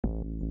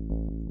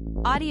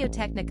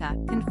Audio-Technica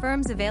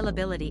confirms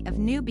availability of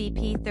new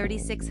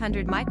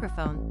BP3600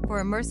 microphone for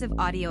immersive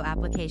audio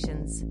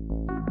applications.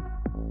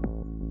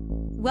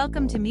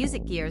 Welcome to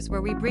Music Gears,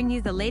 where we bring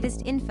you the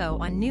latest info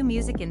on new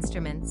music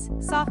instruments,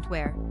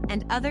 software,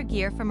 and other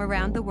gear from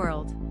around the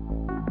world.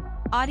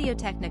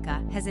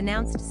 Audio-Technica has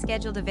announced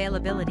scheduled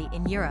availability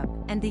in Europe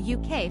and the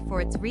UK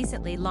for its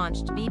recently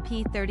launched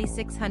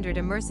BP3600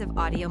 Immersive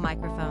Audio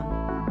Microphone.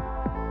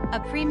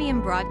 A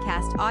premium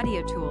broadcast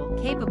audio tool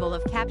capable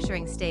of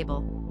capturing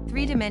stable,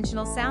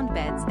 three-dimensional sound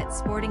beds at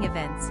sporting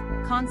events,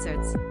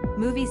 concerts,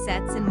 movie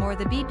sets and more.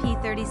 The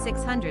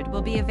BP3600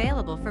 will be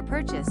available for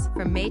purchase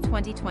from May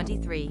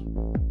 2023.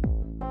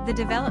 The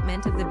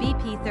development of the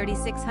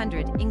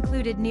BP3600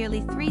 included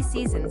nearly 3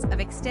 seasons of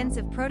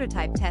extensive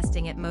prototype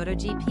testing at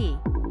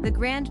MotoGP, the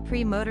Grand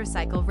Prix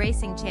motorcycle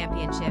racing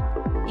championship,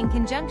 in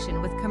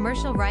conjunction with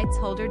commercial rights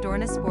holder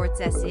Dorna Sports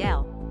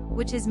S.L,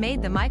 which has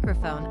made the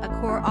microphone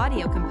a core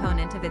audio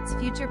component of its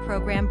future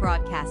program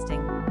broadcasting.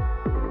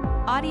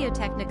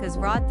 Audio-Technica's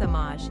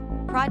Thomaz,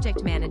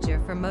 project manager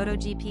for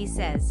MotoGP,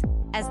 says,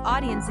 as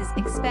audiences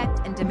expect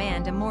and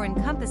demand a more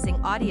encompassing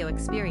audio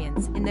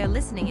experience in their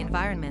listening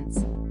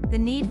environments, the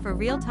need for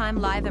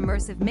real-time live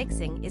immersive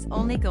mixing is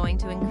only going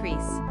to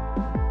increase.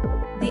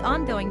 The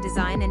ongoing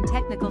design and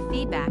technical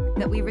feedback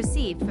that we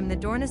received from the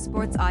Dorna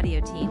Sports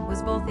audio team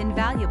was both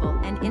invaluable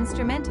and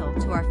instrumental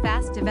to our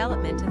fast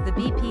development of the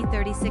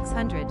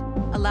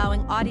BP3600,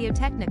 allowing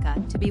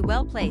Audio-Technica to be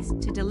well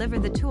placed to deliver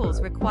the tools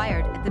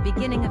required at the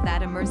beginning of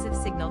that immersive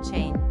signal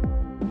chain.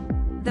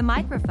 The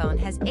microphone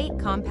has 8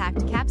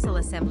 compact capsule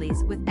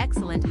assemblies with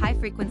excellent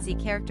high-frequency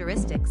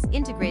characteristics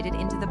integrated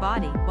into the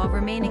body while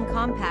remaining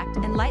compact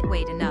and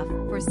lightweight enough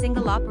for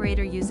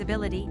single-operator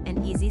usability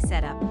and easy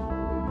setup.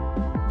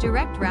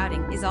 Direct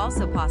routing is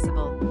also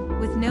possible,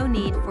 with no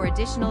need for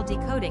additional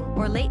decoding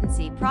or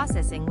latency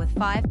processing with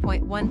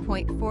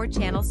 5.1.4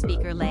 channel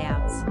speaker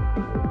layouts.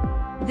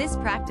 This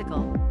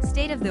practical,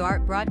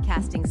 state-of-the-art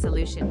broadcasting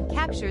solution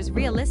captures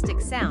realistic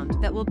sound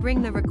that will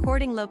bring the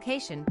recording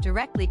location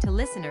directly to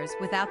listeners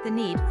without the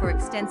need for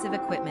extensive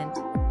equipment.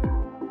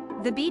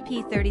 The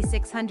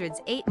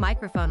BP3600's 8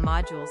 microphone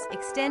modules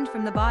extend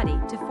from the body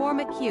to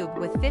form a cube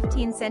with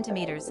 15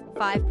 centimeters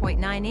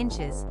 (5.9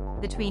 inches)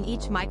 between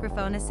each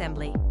microphone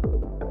assembly.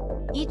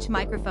 Each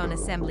microphone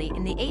assembly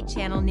in the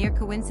 8-channel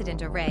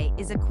near-coincident array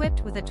is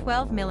equipped with a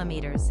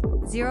 12mm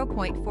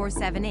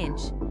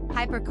 (0.47-inch)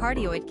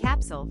 hypercardioid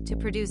capsule to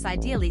produce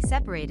ideally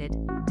separated,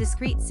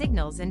 discrete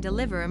signals and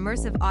deliver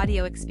immersive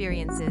audio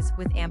experiences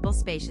with ample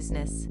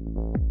spaciousness.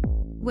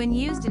 When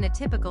used in a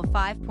typical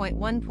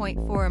 5.1.4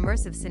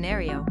 immersive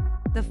scenario,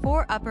 the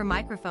 4 upper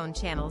microphone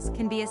channels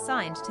can be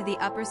assigned to the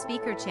upper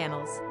speaker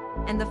channels,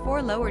 and the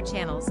 4 lower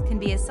channels can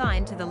be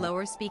assigned to the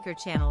lower speaker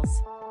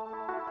channels.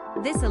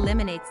 This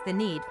eliminates the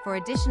need for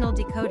additional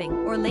decoding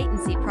or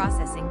latency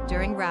processing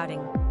during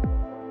routing.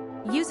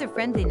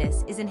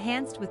 User-friendliness is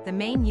enhanced with the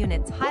main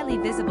unit's highly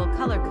visible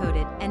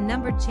color-coded and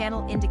numbered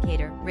channel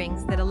indicator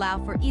rings that allow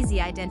for easy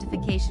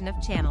identification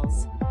of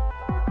channels.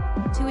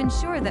 To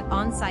ensure that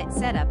on-site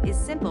setup is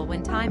simple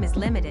when time is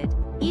limited,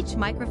 each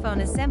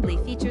microphone assembly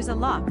features a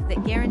lock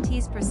that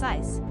guarantees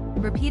precise,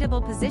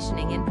 repeatable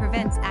positioning and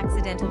prevents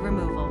accidental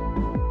removal.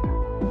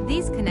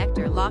 These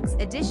connector locks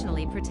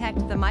additionally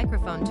protect the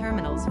microphone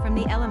terminals from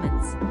the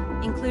elements,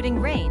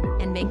 including rain,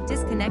 and make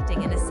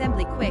disconnecting an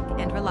assembly quick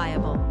and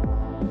reliable.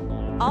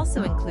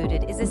 Also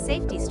included is a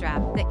safety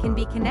strap that can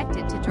be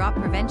connected to drop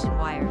prevention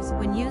wires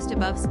when used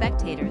above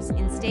spectators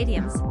in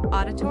stadiums,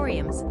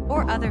 auditoriums,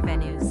 or other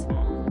venues.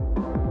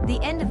 The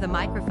end of the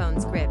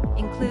microphone's grip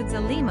includes a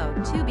LEMO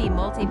 2B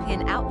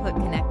multi-pin output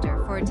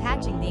connector for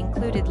attaching the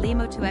included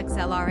LEMO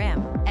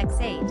 2XLRM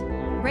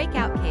X8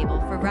 breakout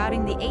cable for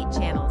routing the 8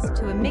 channels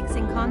to a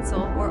mixing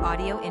console or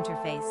audio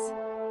interface.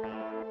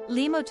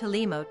 LEMO to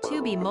LEMO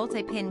 2B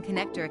multi-pin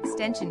connector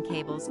extension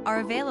cables are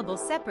available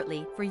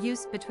separately for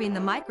use between the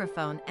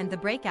microphone and the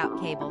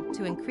breakout cable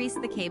to increase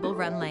the cable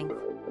run length.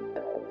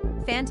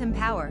 Phantom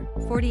power,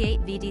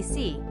 48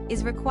 VDC,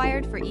 is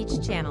required for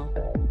each channel.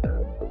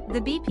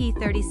 The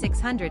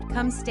BP3600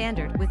 comes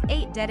standard with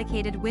 8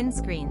 dedicated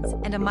windscreens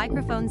and a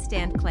microphone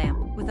stand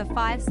clamp with a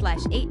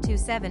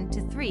 5/827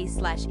 to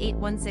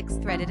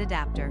 3/816 threaded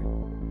adapter.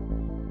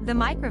 The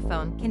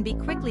microphone can be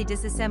quickly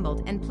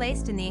disassembled and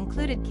placed in the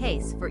included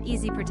case for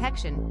easy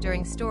protection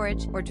during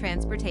storage or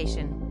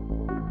transportation.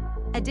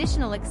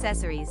 Additional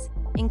accessories,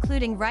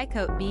 including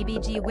Rycote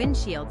BBG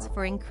windshields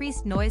for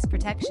increased noise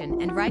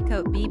protection and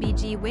Rycote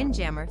BBG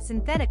Windjammer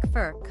synthetic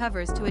fur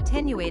covers to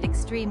attenuate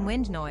extreme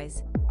wind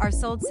noise, are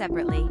sold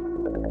separately.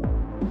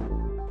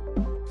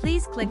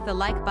 Please click the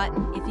like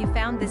button if you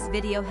found this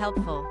video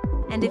helpful,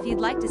 and if you'd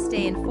like to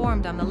stay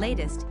informed on the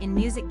latest in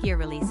music gear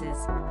releases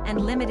and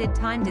limited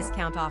time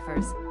discount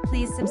offers,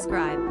 please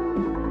subscribe.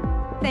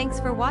 Thanks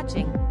for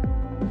watching.